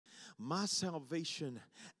my salvation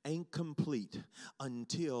ain't complete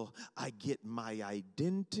until I get my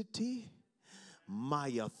identity, my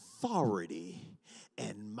authority,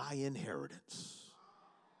 and my inheritance.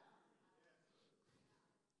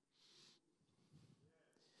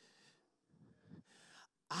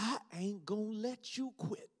 I ain't gonna let you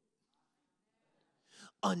quit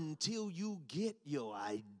until you get your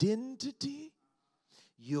identity,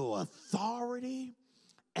 your authority,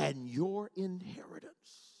 and your inheritance.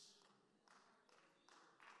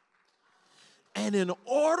 And in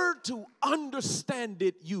order to understand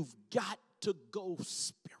it, you've got to go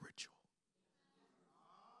spiritual.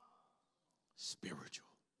 Spiritual.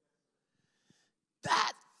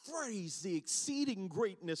 That phrase, the exceeding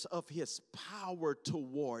greatness of his power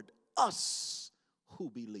toward us who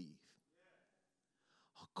believe,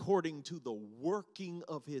 according to the working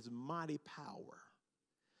of his mighty power,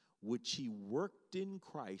 which he worked in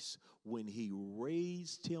Christ when he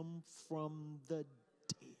raised him from the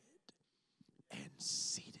dead and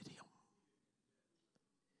seated him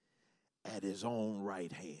at his own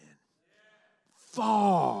right hand,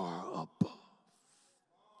 far above.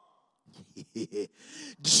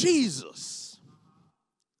 Jesus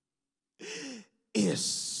is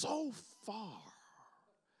so far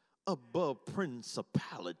above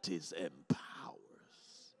principalities and powers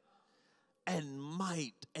and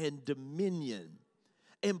might and dominion.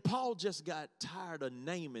 And Paul just got tired of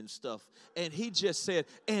naming stuff, and he just said,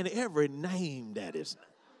 and every name that is.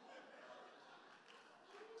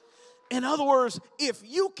 In other words, if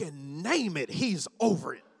you can name it, he's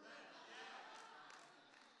over it.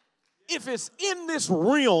 If it's in this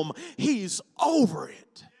realm, he's over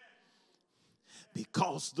it.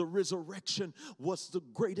 Because the resurrection was the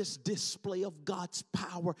greatest display of God's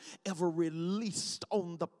power ever released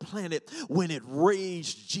on the planet when it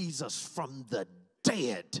raised Jesus from the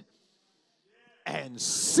dead and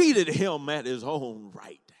seated him at his own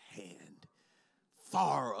right hand,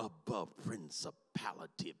 far above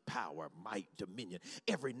principality, power, might, dominion,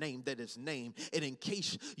 every name that is named. And in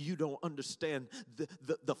case you don't understand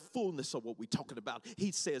the fullness of what we're talking about,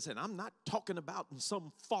 he says, and I'm not talking about in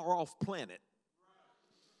some far off planet.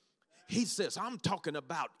 He says, I'm talking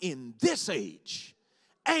about in this age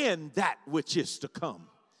and that which is to come.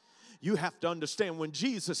 You have to understand, when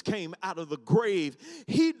Jesus came out of the grave,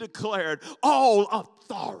 he declared all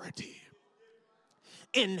authority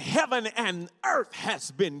in heaven and earth has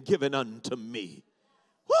been given unto me.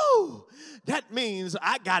 Woo! That means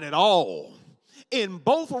I got it all. In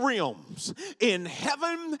both realms, in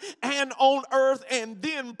heaven and on earth. And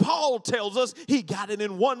then Paul tells us he got it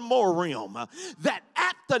in one more realm, that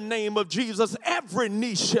at the name of Jesus every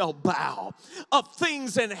knee shall bow, of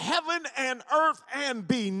things in heaven and earth and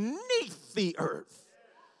beneath the earth,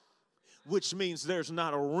 which means there's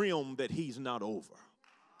not a realm that he's not over.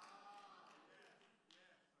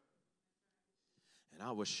 And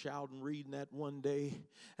I was shouting reading that one day,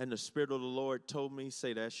 and the Spirit of the Lord told me,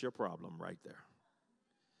 say, that's your problem right there.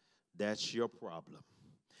 That's your problem.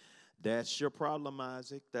 That's your problem,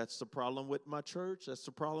 Isaac. That's the problem with my church. That's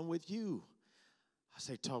the problem with you. I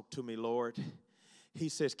say, talk to me, Lord. He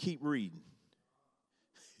says, keep reading.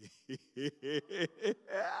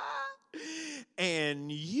 And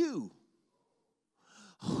you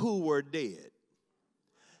who were dead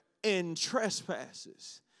in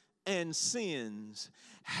trespasses and sins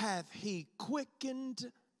hath he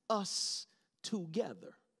quickened us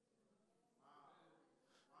together.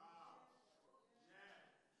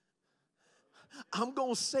 I'm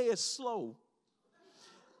going to say it slow.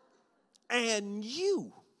 And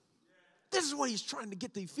you. This is what he's trying to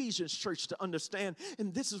get the Ephesians church to understand.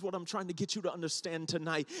 And this is what I'm trying to get you to understand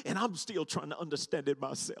tonight. And I'm still trying to understand it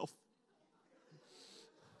myself.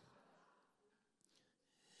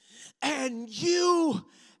 And you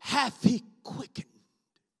hath he quickened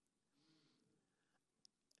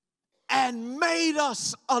and made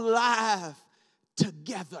us alive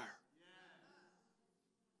together.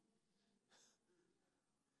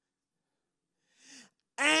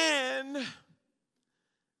 And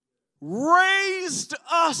raised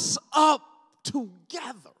us up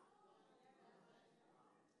together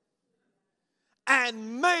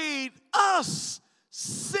and made us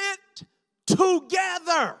sit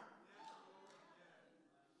together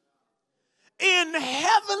in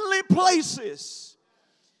heavenly places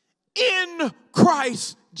in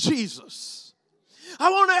Christ Jesus.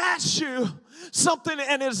 I want to ask you something,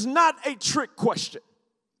 and it's not a trick question.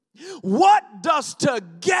 What does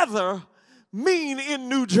together mean in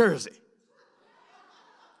New Jersey?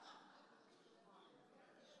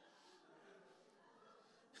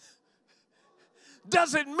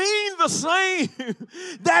 Does it mean the same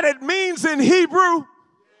that it means in Hebrew?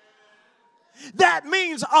 That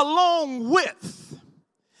means along with.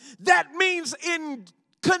 That means in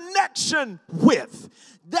connection with.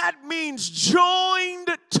 That means joined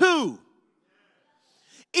to.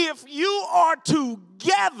 If you are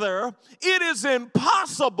together, it is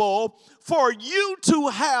impossible for you to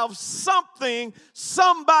have something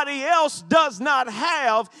somebody else does not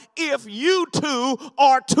have if you two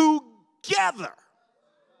are together.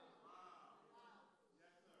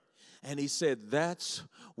 And he said, that's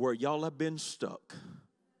where y'all have been stuck.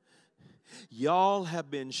 Y'all have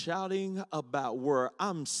been shouting about where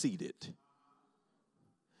I'm seated,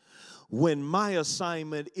 when my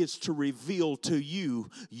assignment is to reveal to you,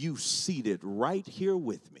 you seated right here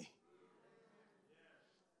with me.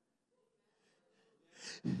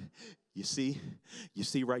 You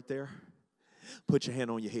see right there? Put your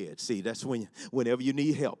hand on your head. See, that's whenever you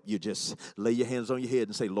need help, you just lay your hands on your head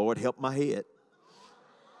and say, Lord, help my head.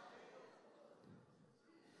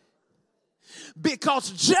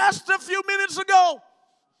 Because just a few minutes ago,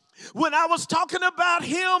 when I was talking about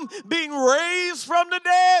him being raised from the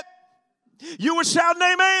dead, you were shouting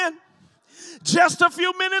amen. Just a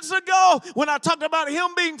few minutes ago, when I talked about him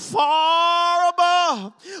being far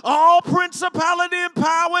above all principality and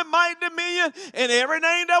power and might and dominion and every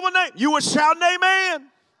name that was named, you were shouting amen.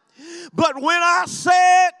 But when I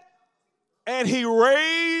said, and he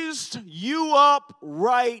raised you up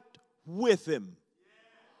right with him.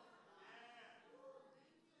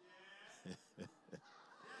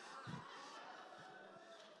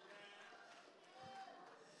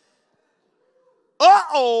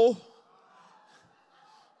 Uh-oh.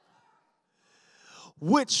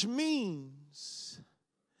 Which means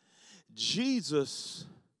Jesus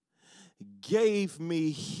gave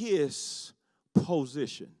me his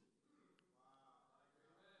position.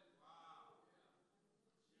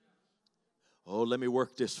 Oh, let me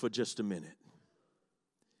work this for just a minute.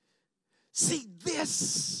 See,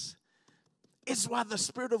 this is why the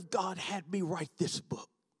Spirit of God had me write this book.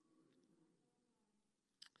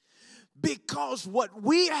 Because what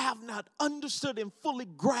we have not understood and fully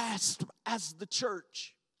grasped as the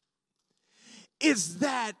church is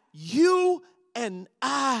that you and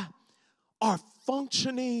I are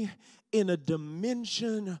functioning in a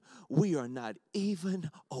dimension we are not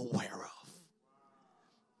even aware of.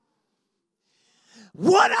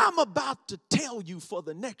 What I'm about to tell you for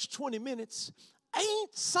the next 20 minutes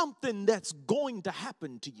ain't something that's going to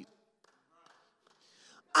happen to you.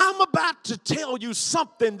 I'm about to tell you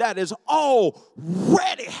something that has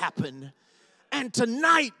already happened, and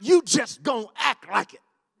tonight you just gonna act like it.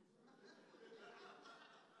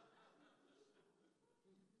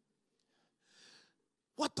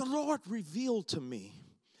 What the Lord revealed to me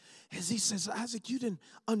is he says, Isaac, you didn't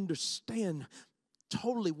understand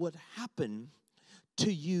totally what happened to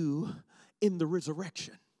you in the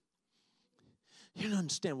resurrection. You didn't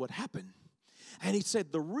understand what happened. And he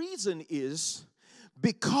said the reason is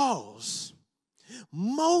because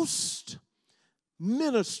most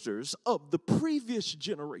ministers of the previous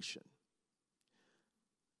generation,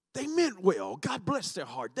 they meant well. God bless their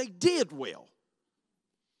heart. They did well.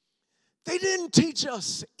 They didn't teach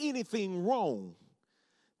us anything wrong.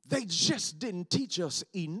 They just didn't teach us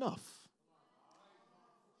enough.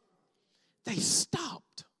 They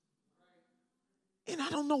stopped. And I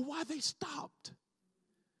don't know why they stopped.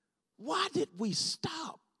 Why did we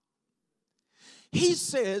stop? He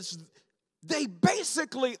says they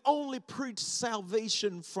basically only preach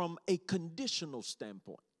salvation from a conditional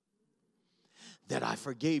standpoint. That I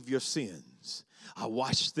forgave your sins. I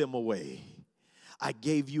washed them away. I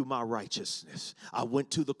gave you my righteousness. I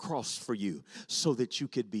went to the cross for you so that you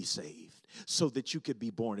could be saved, so that you could be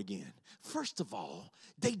born again. First of all,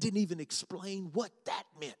 they didn't even explain what that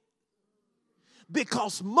meant.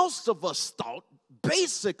 Because most of us thought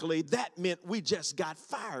basically that meant we just got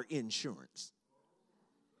fire insurance.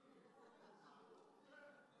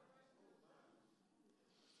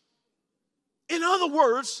 In other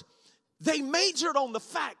words, they majored on the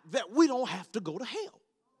fact that we don't have to go to hell.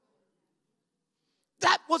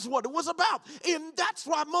 That was what it was about. And that's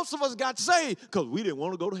why most of us got saved, because we didn't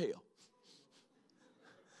want to go to hell.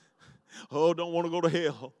 Oh, don't want to go to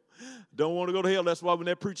hell. Don't want to go to hell. That's why when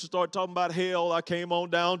that preacher started talking about hell, I came on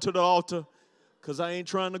down to the altar, because I ain't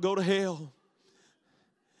trying to go to hell.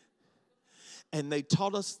 And they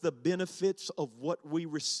taught us the benefits of what we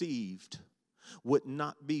received would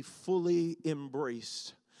not be fully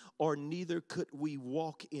embraced, or neither could we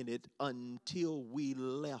walk in it until we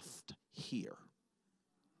left here.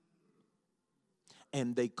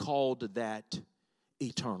 And they called that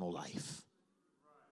eternal life.